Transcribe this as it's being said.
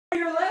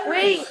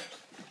Wait.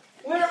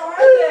 Where are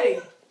they?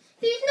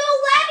 There's no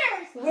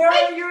letters. Where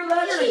are your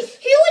letters?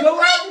 He was Go out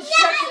like and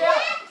check it out.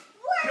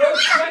 that. Go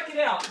check it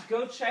out.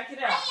 Go check it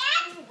I out.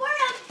 asked for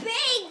a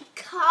big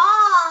car.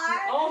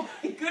 Oh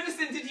my goodness,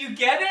 and did you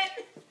get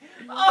it?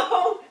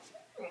 Oh,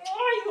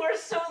 you are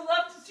so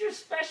loved. It's your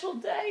special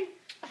day.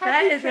 That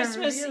Happy is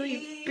Christmas a really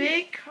Eve.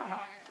 big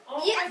car.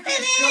 Oh Yes, my goodness,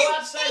 it go is.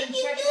 outside and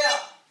Thank check you. it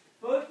out.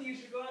 Both of you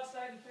should go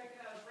outside and check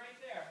it out. It's right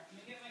there. Let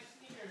me get my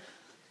sneakers.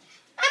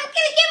 I'm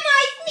gonna get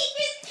my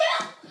sneakers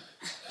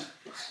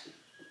too.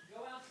 Go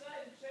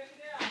outside and check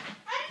it out.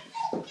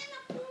 I'm just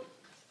gonna put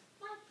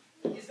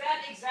my. Is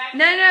that exactly?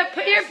 No, what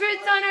put you your asked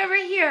boots for? on over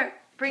here.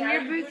 Bring Carry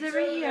your boots over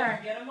there. here.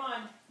 Get them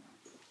on.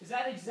 Is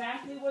that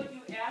exactly what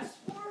you asked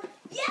for?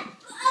 Yeah,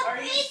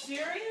 Are you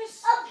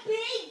serious? a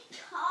big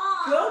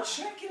car. Go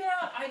check it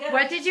out. I got.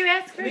 What did you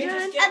ask for, Let me John?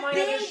 just get A my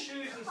big other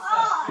shoes and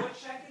car. stuff. Go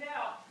check it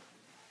out.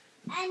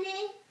 And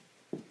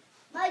then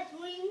my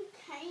dream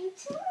came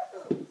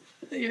true.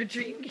 Your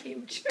dream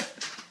came true.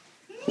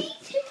 Me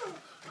too.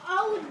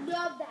 I would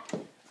love that.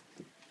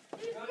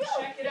 Go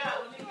check it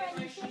out. Let me get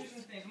my shoes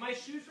and things. My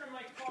shoes are in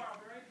my car. I'll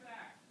be right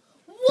back.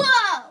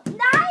 Whoa!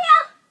 Naya!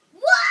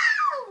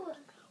 Whoa!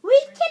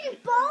 We can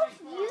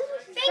both use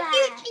Thank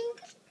you,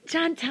 Jinx.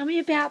 John, tell me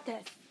about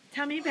this.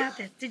 Tell me about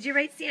this. Did you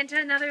write Santa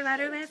another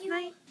letter last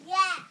night? Yeah.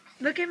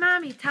 Look at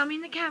Mommy. Tell me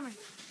in the camera.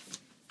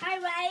 I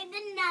write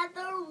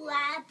another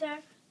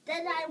letter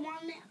that I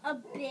wanted a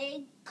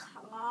big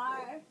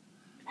car.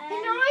 And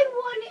I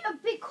wanted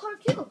a big car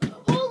too.